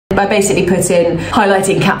I basically put in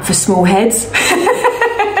highlighting cap for small heads.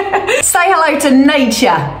 Say hello to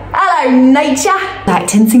nature. Hello, nature. Like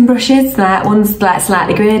tinting brushes, that one's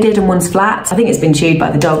slightly graded and one's flat. I think it's been chewed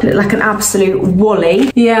by the dog. Look like an absolute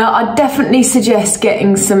wally. Yeah, I'd definitely suggest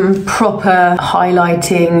getting some proper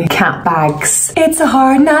highlighting cap bags. It's a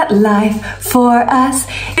hard nut life for us.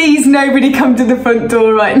 Please, nobody come to the front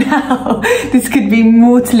door right now. This could be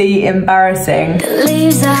mortally embarrassing. The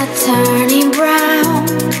leaves are turning brown.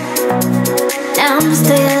 I'm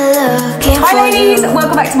still looking. Hi ladies,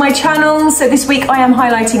 welcome back to my channel. So this week I am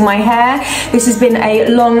highlighting my hair. This has been a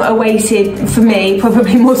long awaited, for me,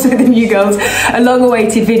 probably more so than you girls, a long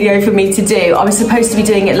awaited video for me to do. I was supposed to be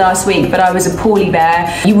doing it last week, but I was a poorly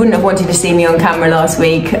bear. You wouldn't have wanted to see me on camera last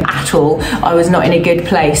week at all. I was not in a good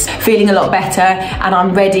place. Feeling a lot better, and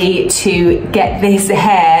I'm ready to get this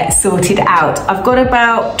hair sorted out. I've got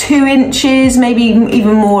about 2 inches, maybe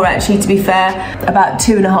even more actually, to be fair, about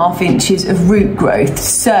 2.5 inches of root growth,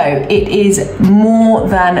 so it is more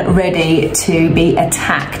than ready to be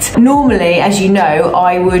attacked. Normally, as you know,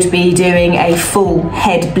 I would be doing a full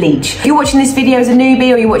head bleach. If you're watching this video as a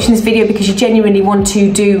newbie, or you're watching this video because you genuinely want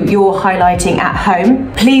to do your highlighting at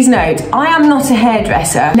home, please note, I am not a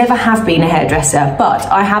hairdresser, never have been a hairdresser, but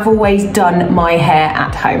I have always done my hair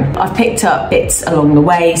at home. I've picked up bits along the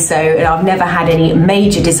way, so I've never had any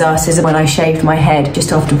major disasters when I shaved my head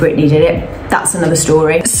just after Brittany did it. That's another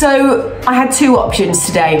story. So I had 2 options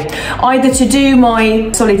today. Either to do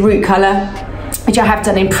my solid root colour, which I have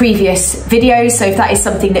done in previous videos, so if that is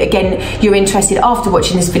something that again you're interested after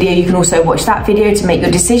watching this video, you can also watch that video to make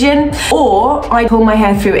your decision. Or I pull my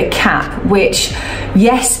hair through a cap, which,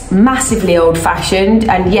 yes, massively old-fashioned,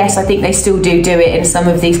 and yes, I think they still do it in some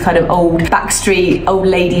of these kind of old backstreet old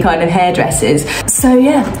lady kind of hairdressers. So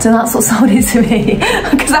yeah, so that's what sold it to me,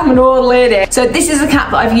 because I'm an old lady. So this is a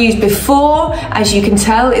cap that I've used before. As you can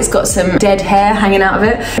tell, it's got some dead hair hanging out of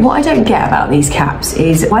it. What I don't get about these caps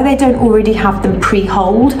is why they don't already have them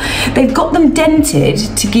pre-holed. They've got them dented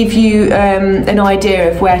to give you an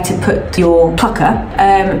idea of where to put your plucker,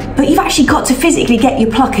 but you've actually got to physically get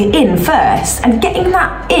your plucker in first, and getting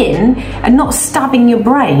that in and not stabbing your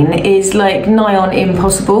brain is like nigh on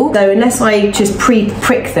impossible. So unless I just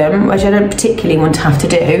pre-prick them, which I don't particularly want to have to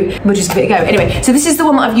do, we'll just give it a go. Anyway, so this is the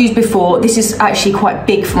one that I've used before. This is actually quite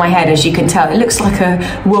big for my head, as you can tell. It looks like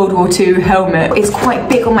a World War II helmet. It's quite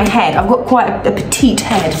big on my head. I've got quite a petite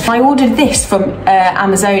head. I ordered this from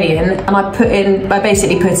Amazonian, and I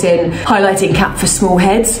basically put in highlighting cap for small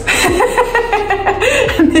heads.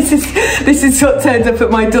 And this is what turns up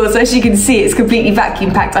at my door. So as you can see, it's completely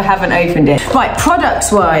vacuum packed. I haven't opened it. Right,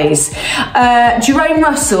 products wise, Jerome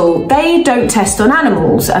Russell, they don't test on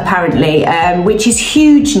animals apparently, which is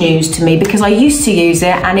huge news to me because I used to use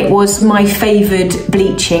it and it was my favoured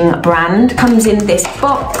bleaching brand. Comes in this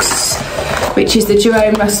box, which is the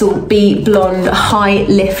Jerome Russell Bblonde High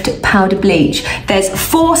Lift Powder Bleach. There's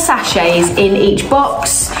 4 sachets in each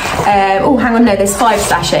box. Oh, hang on, no, there's 5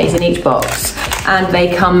 sachets in each box. And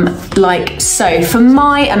they come like so. For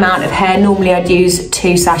my amount of hair, normally I'd use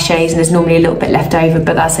 2 sachets, and there's normally a little bit left over,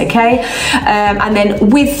 but that's okay. And then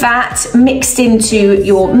with that, mixed into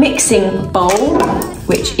your mixing bowl,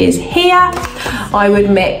 which is here, I would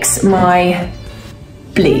mix my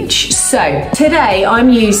bleach. So today I'm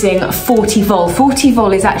using 40 vol. 40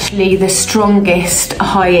 vol is actually the strongest,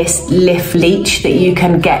 highest lift bleach that you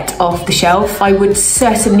can get off the shelf. I would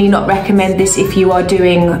certainly not recommend this if you are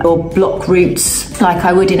doing your block roots like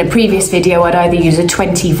I would in a previous video. I'd either use a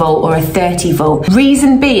 20 volt or a 30 volt.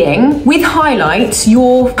 Reason being, with highlights,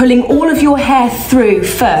 you're pulling all of your hair through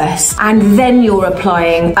first, and then you're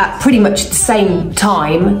applying at pretty much the same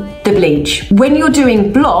time the bleach. When you're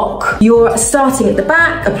doing block, you're starting at the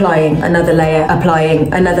back, applying another layer,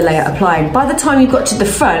 applying another layer, applying. By the time you've got to the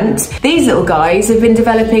front, these little guys have been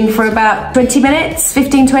developing for about 20 minutes,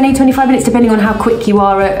 15, 20, 25 minutes, depending on how quick you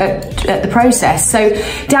are at the process. So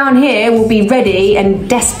down here will be ready and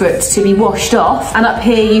desperate to be washed off, and up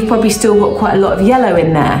here you've probably still got quite a lot of yellow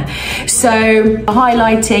in there. So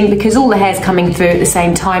highlighting, because all the hair's coming through at the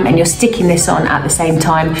same time and you're sticking this on at the same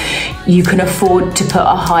time, you can afford to put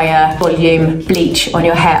a higher volume bleach on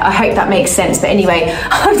your hair. I hope that makes sense. But anyway,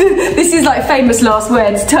 this is like famous last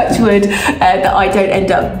words, touch wood, that I don't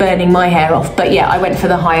end up burning my hair off. But yeah, I went for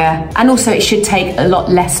the higher, and also it should take a lot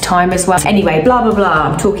less time as well. Anyway, blah blah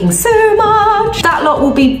blah, I'm talking so much. That lot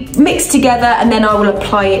will be mixed together, and then I will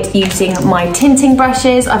apply it using my tinting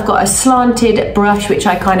brushes. I've got a slanted brush which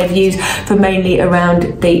I kind of use for mainly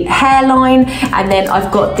around the hairline. And then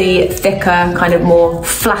I've got the thicker, kind of more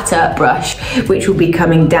flatter brush, which will be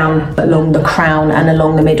coming down along the crown and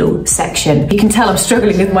along the middle section. You can tell I'm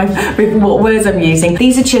struggling with what words I'm using.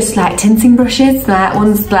 These are just like tinting brushes.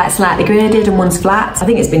 One's slightly graded and one's flat. I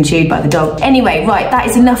think it's been chewed by the dog. Anyway, right, that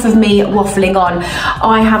is enough of me waffling on.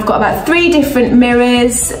 I have got about 3 different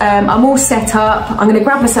mirrors. I'm all set up. I'm gonna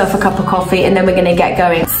grab myself a cup of coffee and then we're gonna get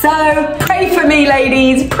going. So pray for me,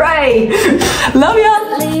 ladies, pray. Love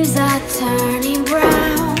ya. Leaves are turning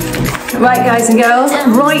brown. Right, guys and gals,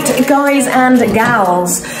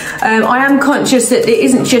 I am conscious that it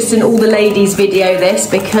isn't just an all the ladies video this,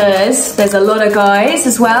 because there's a lot of guys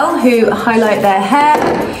as well who highlight their hair.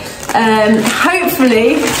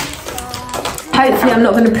 Hopefully I'm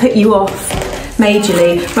not going to put you off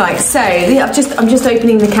majorly. Right, so I'm just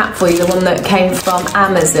opening the cap for you, the one that came from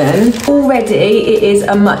Amazon. Already it is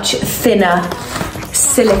a much thinner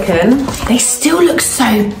silicone. They still look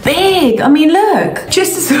so big. I mean, look,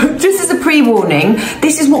 just as a pre-warning,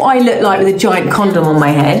 this is what I look like with a giant condom on my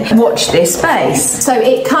head. Watch this space. So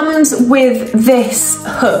it comes with this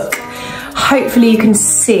hook. Hopefully you can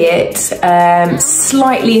see it,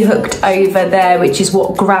 slightly hooked over there, which is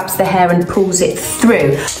what grabs the hair and pulls it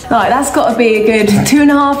through. Right, that's got to be a good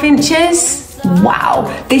 2.5 inches.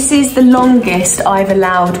 Wow, this is the longest I've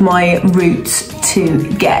allowed my roots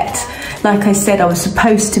to get. Like I said, I was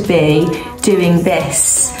supposed to be doing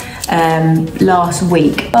this last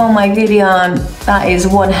week. Oh my Bblonde, that is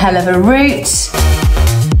one hell of a root.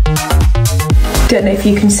 Don't know if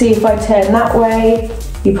you can see if I turn that way.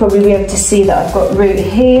 You'll probably be able to see that I've got root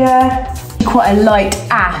here. Quite a light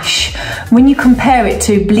ash. When you compare it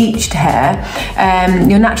to bleached hair,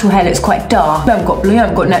 your natural hair looks quite dark. I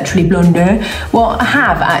haven't got naturally blonde hair. Well, I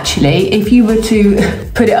have actually. If you were to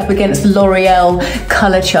put it up against L'Oreal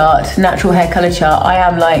colour chart, natural hair colour chart, I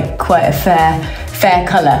am like quite a fair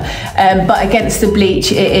colour. But against the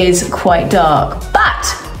bleach, it is quite dark. But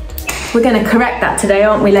we're going to correct that today,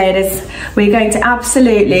 aren't we, ladies? We're going to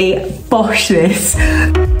absolutely bosh this.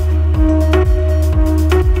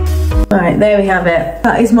 Right, there we have it.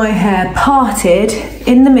 That is my hair parted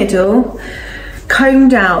in the middle,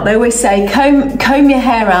 combed out. They always say comb your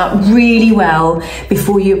hair out really well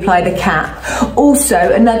before you apply the cap. Also,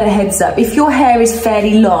 another heads up, if your hair is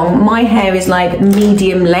fairly long, my hair is like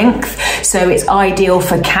medium length, so it's ideal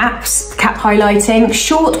for cap highlighting.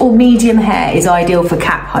 Short or medium hair is ideal for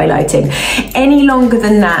cap highlighting. Any longer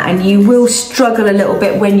than that and you will struggle a little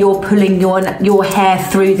bit when you're pulling your hair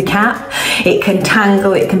through the cap. It can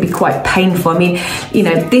tangle, it can be quite painful. I mean, you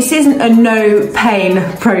know, this isn't a no pain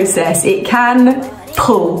process. It can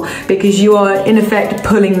pull because you are in effect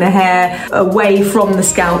pulling the hair away from the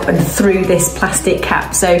scalp and through this plastic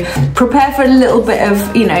cap. So prepare for a little bit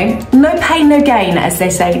of, you know, no pain, no gain, as they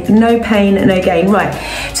say. No pain, no gain. Right,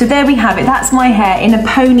 so there we have it. That's my hair in a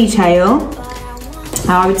ponytail.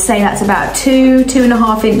 I would say that's about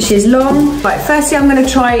 2.5 inches long. Right, firstly I'm going to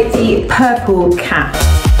try the purple cap.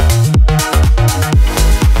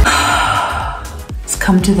 Let's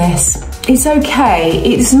come to this. It's okay,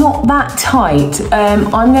 it's not that tight.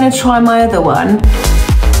 I'm gonna try my other one.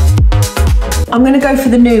 I'm gonna go for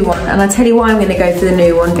the new one, and I'll tell you why I'm gonna go for the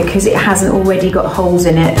new one, because it hasn't already got holes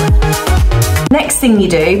in it. Next thing you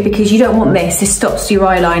do, because you don't want this stops your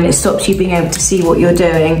eye line, it stops you being able to see what you're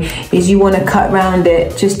doing, is you want to cut round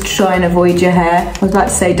it just to try and avoid your hair. I was about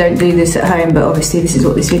to say don't do this at home, but obviously this is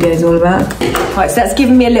what this video is all about. Right, so that's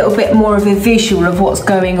given me a little bit more of a visual of what's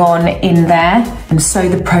going on in there, and so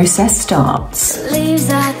the process starts. Leaves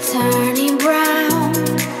are turning brown.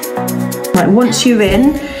 Right, once you're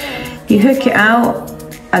in, you hook it out,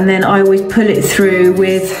 and then I always pull it through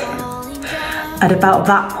at about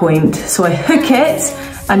that point. So I hook it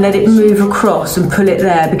and let it move across and pull it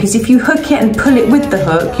there, because if you hook it and pull it with the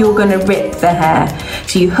hook, you're going to rip the hair.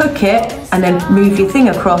 So you hook it and then move your thing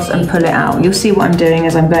across and pull it out. You'll see what I'm doing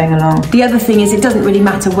as I'm going along. The other thing is, it doesn't really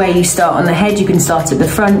matter where you start on the head. You can start at the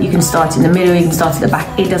front, you can start in the middle, you can start at the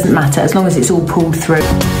back. It doesn't matter as long as it's all pulled through.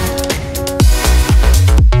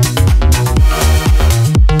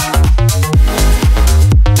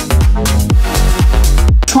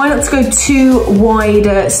 Try not to go too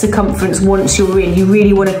wide circumference once you're in. You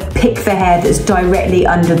really want to pick the hair that's directly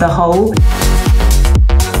under the hole.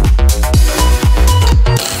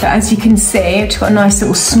 So as you can see, I've got a nice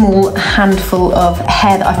little small handful of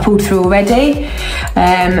hair that I've pulled through already.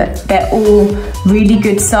 They're all really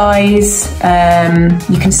good size.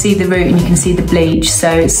 You can see the root and you can see the bleach, so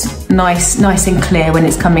it's nice and clear when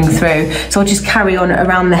it's coming through. So I'll just carry on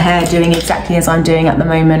around the hair doing exactly as I'm doing at the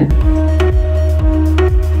moment.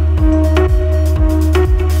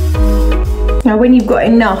 Now when you've got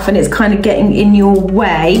enough and it's kind of getting in your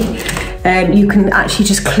way, you can actually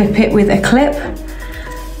just clip it with a clip,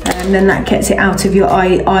 and then that gets it out of your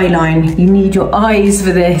eye line. You need your eyes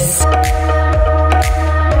for this.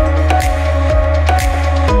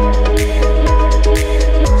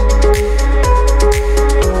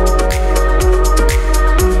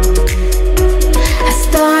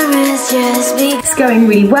 It's going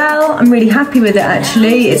really well. I'm really happy with it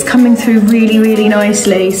actually. It's coming through really, really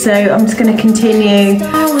nicely. So I'm just going to continue.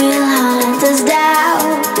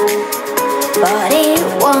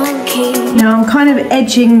 Now I'm kind of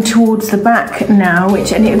edging towards the back now,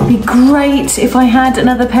 and it would be great if I had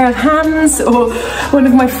another pair of hands or one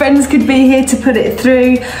of my friends could be here to put it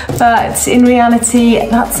through, but in reality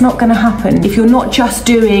that's not going to happen. If you're not just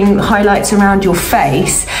doing highlights around your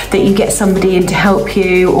face, that you get somebody in to help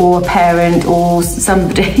you, or a parent or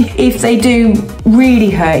somebody. If they do really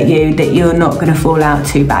hurt you, that you're not going to fall out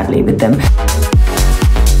too badly with them.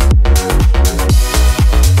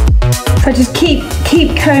 So just keep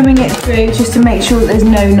combing it through just to make sure that there's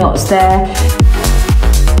no knots there.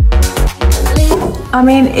 I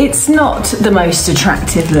mean, it's not the most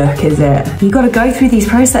attractive look, is it? You've got to go through these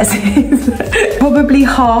processes. Probably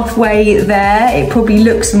halfway there, it probably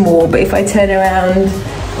looks more, but if I turn around,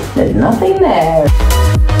 there's nothing there.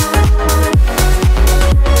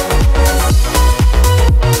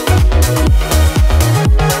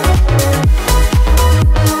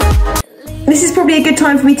 This is probably a good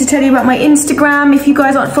time for me to tell you about my Instagram. If you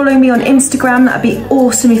guys aren't following me on Instagram, that'd be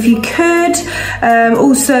awesome if you could.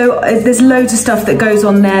 Also, there's loads of stuff that goes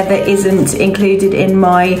on there that isn't included in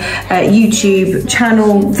my YouTube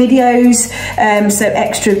channel videos. So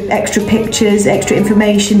extra pictures, extra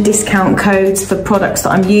information, discount codes for products that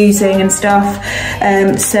I'm using and stuff.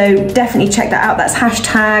 So definitely check that out. That's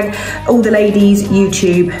hashtag all the ladies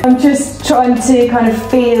YouTube. I'm just trying to kind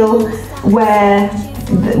of feel where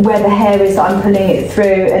the hair is that I'm pulling it through,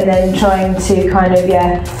 and then trying to kind of,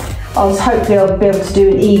 hopefully I'll be able to do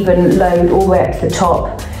an even load all the way up to the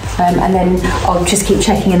top. And then I'll just keep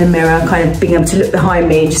checking in the mirror, kind of being able to look behind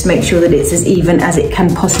me and just make sure that it's as even as it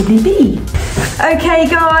can possibly be. Okay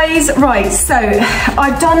guys, right, so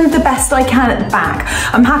I've done the best I can at the back.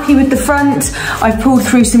 I'm happy with the front. I've pulled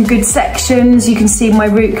through some good sections. You can see my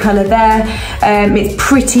root colour there. It's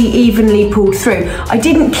pretty evenly pulled through. I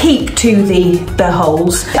didn't keep to the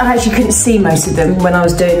holes. I actually couldn't see most of them when I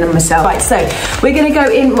was doing them myself. Right, so we're gonna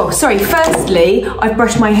go in, firstly, I've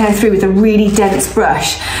brushed my hair through with a really dense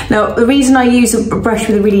brush. Now, the reason I use a brush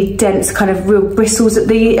with a really dense kind of real bristles at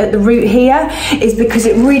the root here is because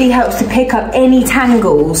it really helps to pick up any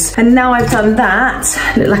tangles. And now I've done that,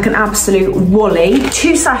 look like an absolute wally.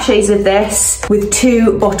 2 sachets of this with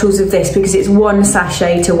 2 bottles of this, because it's 1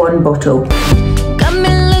 sachet to 1 bottle. Got me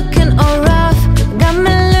looking all rough, got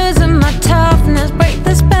me losing my toughness. Break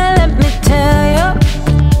the spell, let me tell you.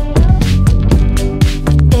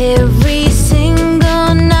 Every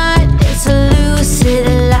single night it's a lucid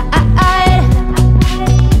light.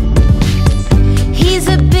 He's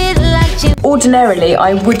a bit like Jim. Ordinarily,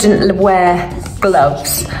 I wouldn't wear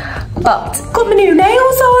gloves, but got my new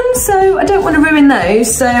nails on, so I don't want to ruin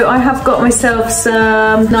those. So I have got myself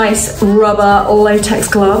some nice rubber latex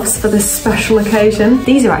gloves for this special occasion.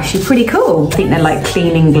 These are actually pretty cool. I think they're like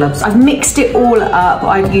cleaning gloves. I've mixed it all up.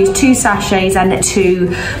 I've used 2 sachets and 2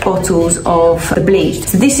 bottles of the bleach.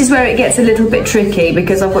 So this is where it gets a little bit tricky,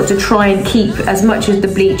 because I've got to try and keep as much of the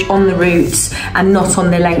bleach on the roots and not on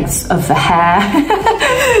the lengths of the hair.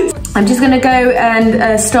 I'm just going to go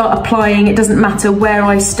and start applying. It doesn't matter where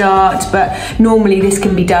I start, but normally this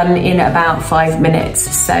can be done in about 5 minutes.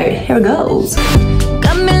 So here it goes.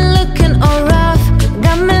 Got me looking all rough,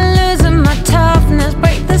 got me losing my toughness.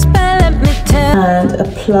 Break the spell, let me tell. And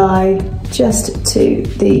apply just to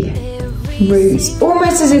the roots,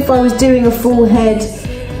 almost as if I was doing a full head.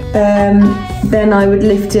 Then I would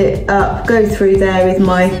lift it up, go through there with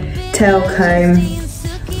my tail comb,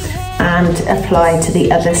 and apply to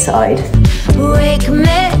the other side. Wake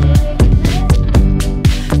me,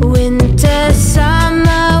 winter,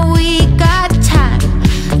 summer, we got time.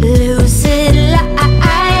 Lucid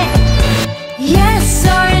light, yes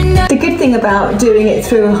or no. The good thing about doing it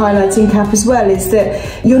through a highlighting cap as well is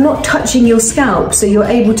that you're not touching your scalp, so you're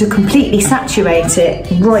able to completely saturate it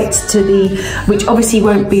right to the, which obviously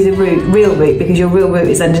won't be the real root, because your real root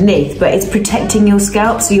is underneath, but it's protecting your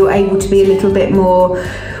scalp, so you're able to be a little bit more,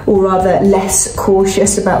 or rather less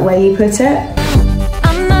cautious about where you put it.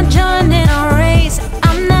 I'm not joining a race,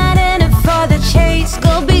 I'm not in it for the chase.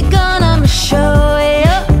 Go be gone, I'ma show you.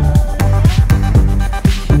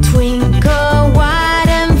 Twinkle wide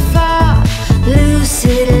and far,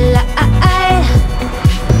 lucid light.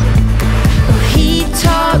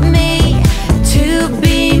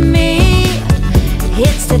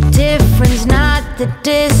 the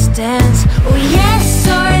distance. Oh, yes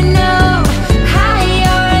or no, high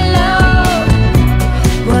or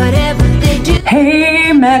low, whatever they do.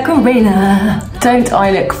 Hey Macarena, don't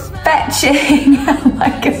I look fetching? Oh my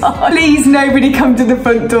god. Please nobody come to the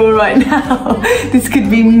front door right now. This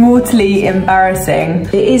could be mortally embarrassing.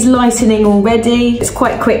 It is lightening already. It's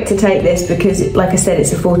quite quick to take this because, like I said,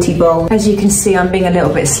 it's a 40 bowl. As you can see, I'm being a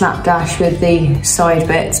little bit slapdash with the side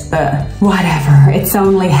bits, but whatever. It's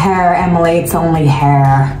only hair, Emily, it's only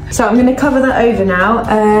hair. So I'm gonna cover that over now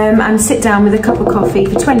and sit down with a cup of coffee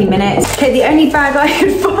for 20 minutes. Okay, the only bag I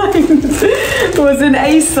could find was an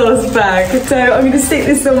ASOS bag. So I'm gonna stick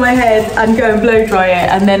this on my head and go and blow dry it,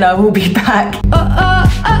 and then I will be back.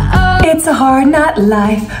 It's a hard night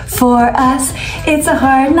life for us. It's a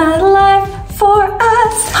hard night life for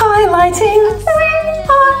us. Highlighting, we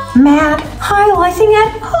are mad. Highlighting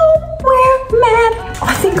at home, we're mad.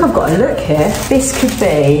 I think I've got a look here. This could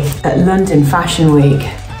be at London Fashion Week.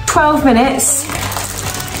 12 minutes.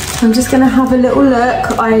 I'm just gonna have a little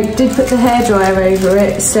look. I did put the hairdryer over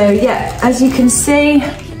it, so yeah, as you can see,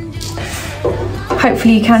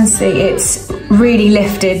 hopefully you can see, it's really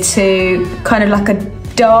lifted to kind of like a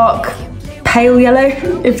dark pale yellow,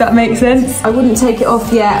 if that makes sense. I wouldn't take it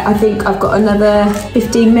off yet. I think I've got another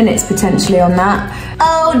 15 minutes potentially on that.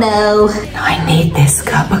 Oh no, I need this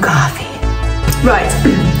cup of coffee. Right,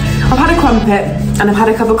 I've had a crumpet and I've had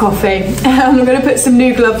a cup of coffee. I'm going to put some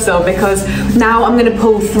new gloves on because now I'm going to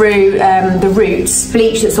pull through the roots,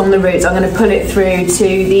 bleach that's on the roots. I'm going to pull it through to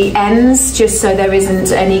the ends just so there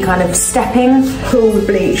isn't any kind of stepping. Pull the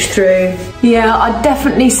bleach through. Yeah, I'd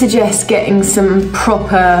definitely suggest getting some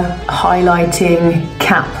proper highlighting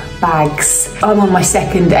cap bags. I'm on my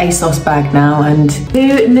second ASOS bag now, and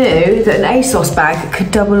who knew that an ASOS bag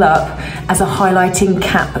could double up as a highlighting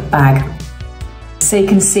cap bag? So you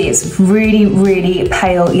can see it's really, really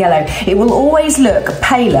pale yellow. It will always look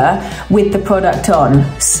paler with the product on.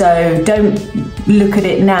 So don't look at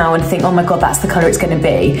it now and think, oh my God, that's the colour it's going to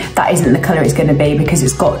be. That isn't the colour it's going to be because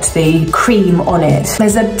it's got the cream on it.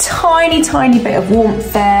 There's a tiny, tiny bit of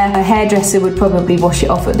warmth there. A hairdresser would probably wash it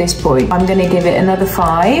off at this point. I'm going to give it another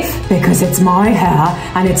 5 because it's my hair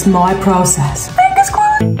and it's my process. Fingers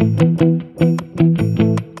crossed.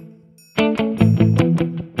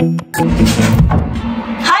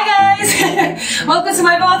 Welcome to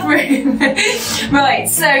my bathroom. Right,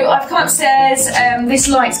 so I've come upstairs. This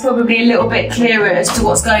light's probably a little bit clearer as to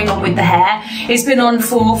what's going on with the hair. It's been on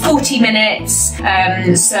for 40 minutes.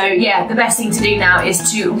 So yeah, the best thing to do now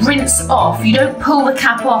is to rinse off. You don't pull the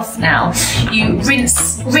cap off now. You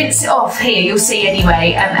rinse it off here, you'll see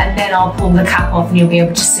anyway, and then I'll pull the cap off and you'll be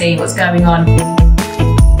able to see what's going on.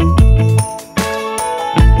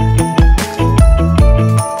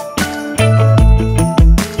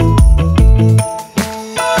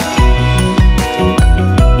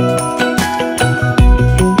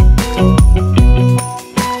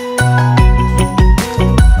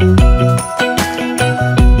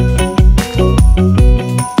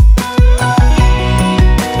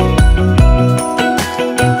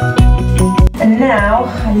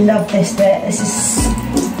 I love this bit. This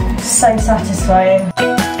is so satisfying.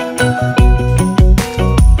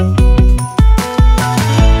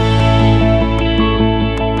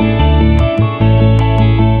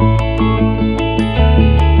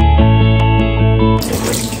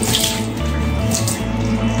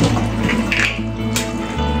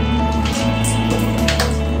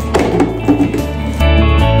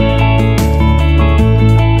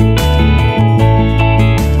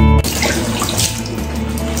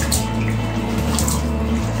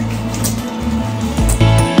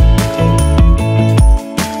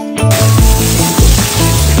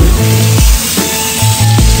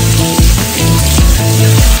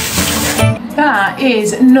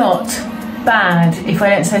 Is not bad, if I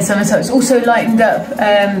don't say so myself. It's also lightened up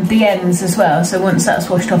the ends as well, so once that's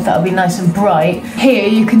washed off that'll be nice and bright. Here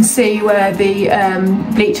you can see where the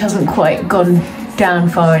bleach hasn't quite gone down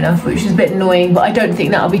far enough, which is a bit annoying, but I don't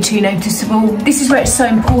think that'll be too noticeable. This is where it's so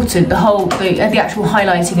important, the actual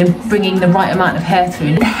highlighting and bringing the right amount of hair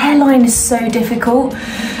through. The hairline is so difficult.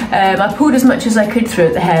 I pulled as much as I could through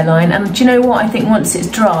at the hairline, and do you know what? I think once it's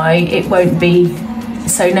dry it won't be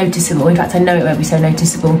so noticeable. In fact, I know it won't be so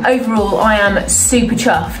noticeable. Overall, I am super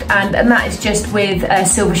chuffed, and that is just with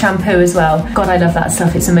silver shampoo as well. God, I love that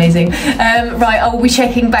stuff, it's amazing. Right, I will be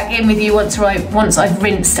checking back in with you once I've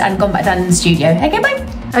rinsed and gone back down in the studio. Okay,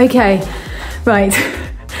 bye. Okay, right.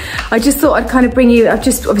 I just thought I'd kind of bring you, I've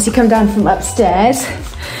just obviously come down from upstairs.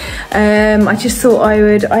 I just thought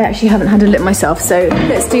I actually haven't had a look myself, so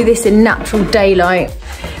let's do this in natural daylight.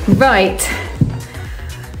 Right.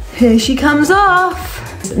 Here she comes off.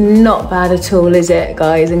 It's not bad at all, is it,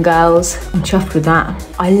 guys and gals? I'm chuffed with that.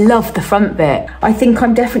 I love the front bit. I think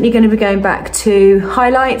I'm definitely going to be going back to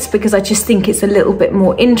highlights because I just think it's a little bit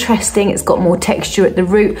more interesting. It's got more texture at the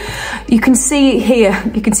root. You can see here,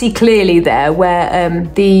 you can see clearly there where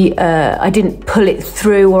I didn't pull it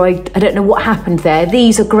through, or I don't know what happened there.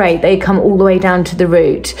 These are great. They come all the way down to the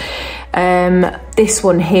root. This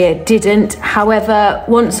one here didn't. However,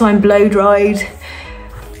 once I'm blow dried,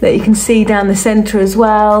 that you can see down the center as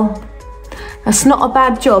well. That's not a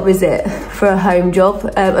bad job, is it, for a home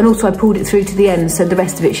job? And also I pulled it through to the end, so the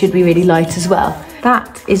rest of it should be really light as well.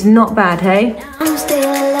 That is not bad, hey? I'm still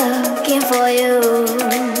looking for you.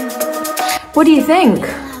 What do you think?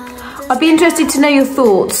 I'd be interested to know your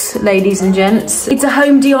thoughts, ladies and gents. It's a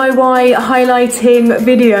home DIY highlighting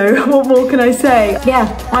video. What more can I say? Yeah,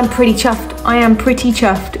 I'm pretty chuffed. I am pretty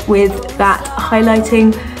chuffed with that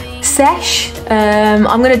highlighting sesh.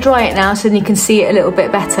 I'm gonna dry it now so then you can see it a little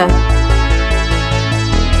bit better.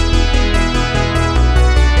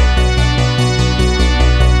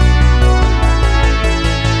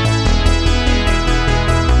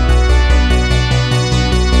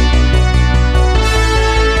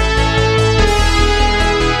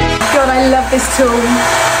 I love this tool.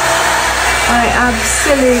 I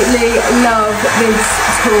absolutely love this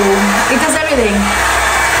tool. It does everything.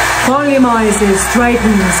 Volumizes,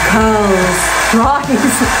 straightens, curls,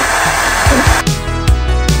 dries.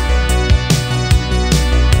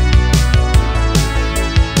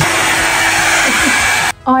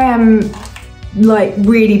 I am like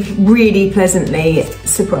really pleasantly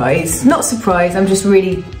surprised. Not surprised, I'm just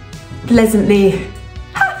really pleasantly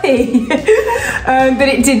happy that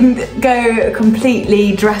it didn't go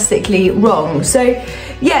completely drastically wrong. So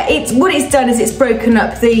yeah, what it's done is it's broken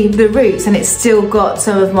up the roots, and it's still got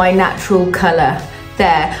some of my natural colour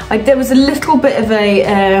there. There was a little bit of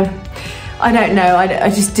a I don't know, I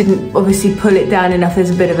just didn't obviously pull it down enough. There's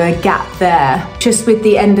a bit of a gap there. Just with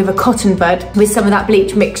the end of a cotton bud with some of that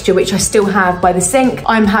bleach mixture, which I still have by the sink,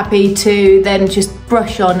 I'm happy to then just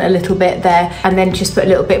brush on a little bit there and then just put a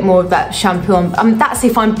little bit more of that shampoo on. That's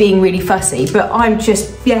if I'm being really fussy, but I'm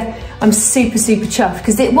just, yeah, I'm super chuffed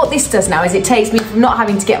because what this does now is it takes me from not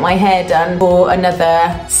having to get my hair done for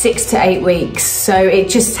another 6 to 8 weeks. So it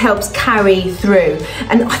just helps carry through.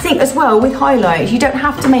 And I think as well with highlights, you don't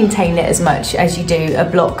have to maintain it as much as you do a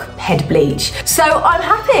block head bleach. So I'm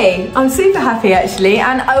happy. I'm super happy actually.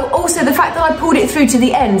 And also the fact that I pulled it through to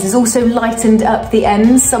the ends has also lightened up the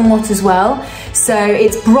ends somewhat as well. So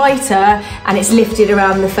it's brighter and it's lifted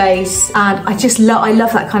around the face. And I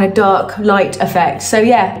love that kind of dark light effect. So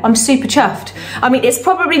yeah, I'm super chuffed. I mean, it's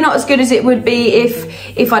probably not as good as it would be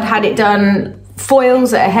if I'd had it done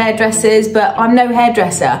foils at a hairdresser's, but I'm no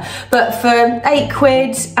hairdresser. But for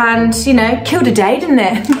 £8 and, you know, killed a day, didn't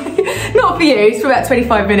it? Not for you, it's for about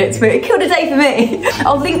 25 minutes, but it killed a day for me.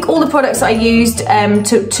 I'll link all the products I used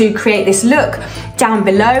to create this look down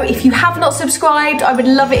below. If you have not subscribed, I would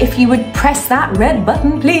love it if you would press that red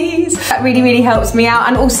button, please. That really helps me out.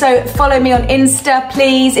 And also follow me on Insta,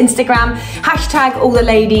 please, Instagram,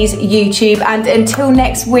 #AllTheLadies YouTube. And until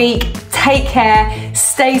next week, take care,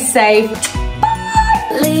 stay safe.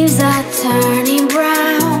 Leaves are turning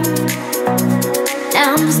brown.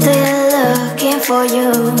 I'm still looking for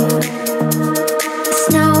you. The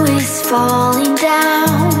snow is falling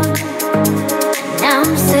down.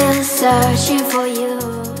 I'm still searching for you.